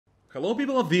Hello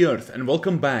people of the earth and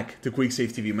welcome back to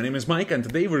QuickSaveTV. My name is Mike and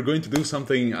today we're going to do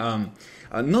something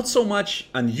not so much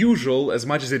unusual as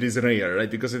much as it is rare,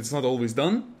 right? Because it's not always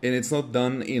done and it's not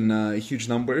done in huge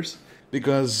numbers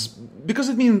because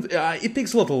it means it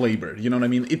takes a lot of labor, you know what I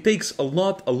mean? It takes a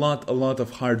lot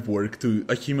of hard work to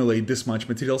accumulate this much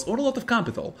materials or a lot of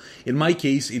capital. In my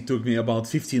case, it took me about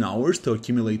 15 hours to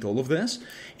accumulate all of this,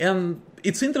 and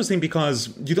it's interesting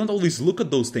because you don't always look at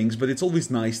those things, but it's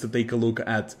always nice to take a look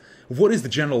at what is the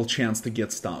general chance to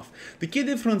get stuff. The key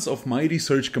difference of my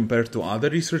research compared to other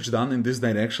research done in this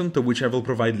direction, to which I will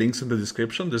provide links in the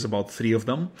description, there's about 3 of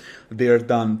them. They are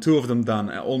done, 2 of them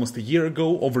done almost a year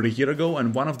ago, over a year ago,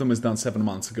 and 1 of them is done 7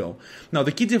 months ago. Now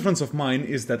the key difference of mine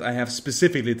is that I have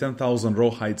specifically 10,000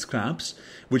 rawhide scraps,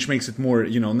 which makes it more,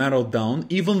 narrowed down,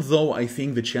 even though I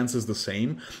think the chance is the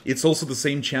same. It's also the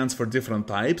same chance for different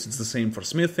types. It's the same for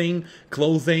smithing,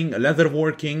 clothing,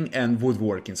 leatherworking, and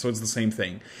woodworking, so it's the same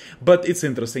thing. But it's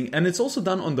interesting, and it's also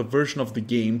done on the version of the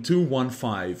game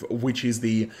 2.15, which is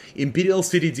the Imperial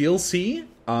City DLC,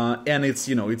 and it's,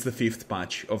 it's the 5th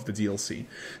patch of the DLC.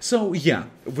 So yeah,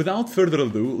 without further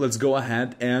ado, let's go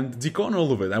ahead and decon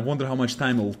all of it. I wonder how much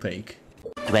time it'll take.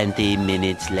 20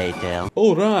 minutes later.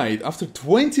 Alright, after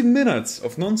 20 minutes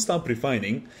of non-stop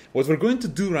refining, what we're going to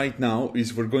do right now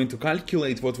is we're going to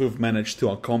calculate what we've managed to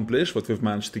accomplish, what we've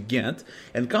managed to get,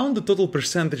 and count the total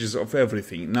percentages of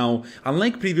everything. Now,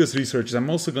 unlike previous research, I'm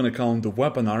also going to count the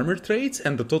weapon armor traits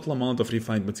and the total amount of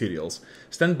refined materials.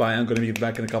 Stand by, I'm going to be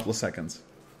back in a couple of seconds.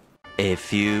 A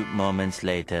few moments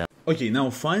later. Okay, now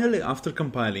finally, after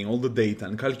compiling all the data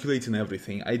and calculating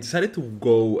everything, I decided to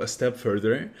go a step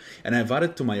further, and I've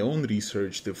added to my own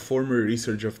research the former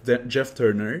research of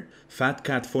Jeffturner,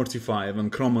 FatCat45,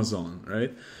 and Chromozon,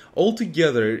 right?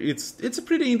 Altogether, it's a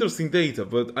pretty interesting data,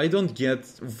 but I don't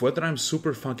get whether I'm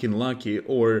super fucking lucky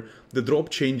or the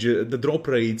drop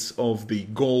rates of the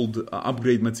gold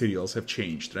upgrade materials have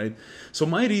changed, right? So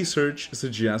my research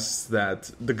suggests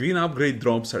that the green upgrade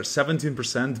drops are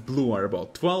 17%, blue are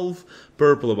about 12,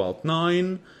 purple about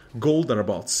 9, gold are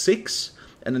about 6,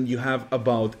 and then you have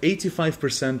about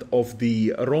 85% of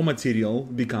the raw material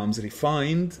becomes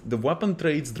refined. The weapon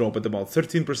traits drop at about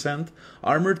 13%,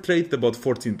 armor trait about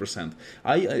 14%.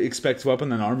 I expect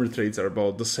weapon and armor traits are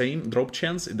about the same drop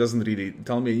chance. It doesn't really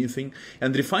tell me anything.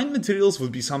 And refined materials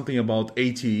would be something about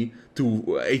 80 to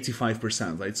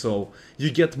 85%, right? So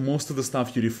you get most of the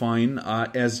stuff you refine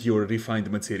as your refined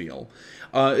material.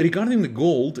 Regarding the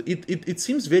gold, it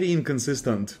seems very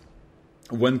inconsistent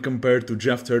when compared to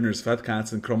Jeffturner's,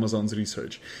 FatCat's, and Chromozon's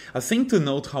research. A thing to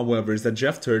note, however, is that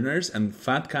Jeffturner's and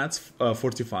FatCat's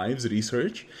 45's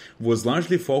research was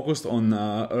largely focused on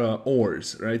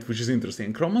ores, right, which is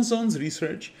interesting. Chromozon's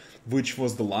research, which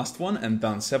was the last one and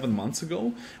done 7 months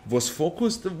ago,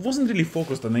 wasn't really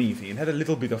focused on anything. It had a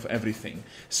little bit of everything.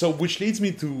 So, which leads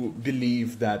me to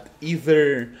believe that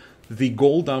either the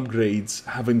gold upgrades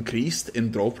have increased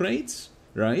in drop rates,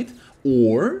 right?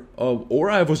 Or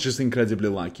I was just incredibly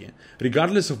lucky.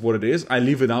 Regardless of what it is, I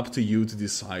leave it up to you to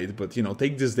decide. But,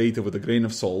 take this data with a grain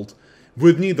of salt.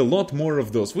 We'd need a lot more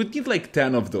of those. We'd need like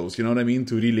 10 of those, you know what I mean,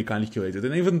 to really calculate it.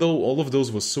 And even though all of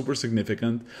those was super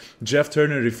significant,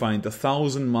 Jeffturner refined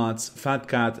 1,000 mats,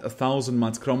 FatCat 1,000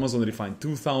 mats, Chromozon refined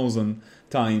 2,000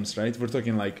 times, right? We're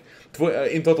talking like,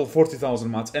 in total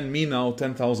 40,000 mats, and me now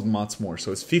 10,000 mats more.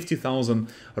 So it's 50,000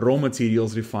 raw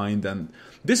materials refined, and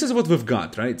this is what we've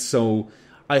got, right? So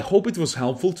I hope it was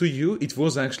helpful to you. It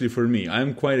was actually for me.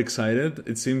 I'm quite excited.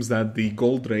 It seems that the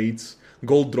gold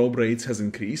drop rates has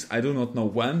increased. I do not know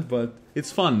when, but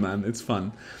it's fun, man. It's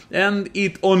fun. And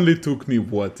it only took me,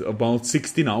 about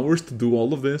 16 hours to do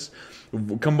all of this.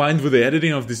 Combined with the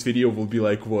editing of this video will be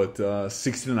like,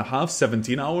 16 and a half,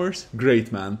 17 hours?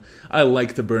 Great, man. I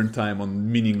like to burn time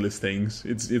on meaningless things.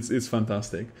 It's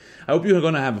fantastic. I hope you're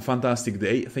gonna have a fantastic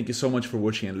day. Thank you so much for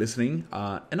watching and listening,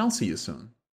 and I'll see you soon.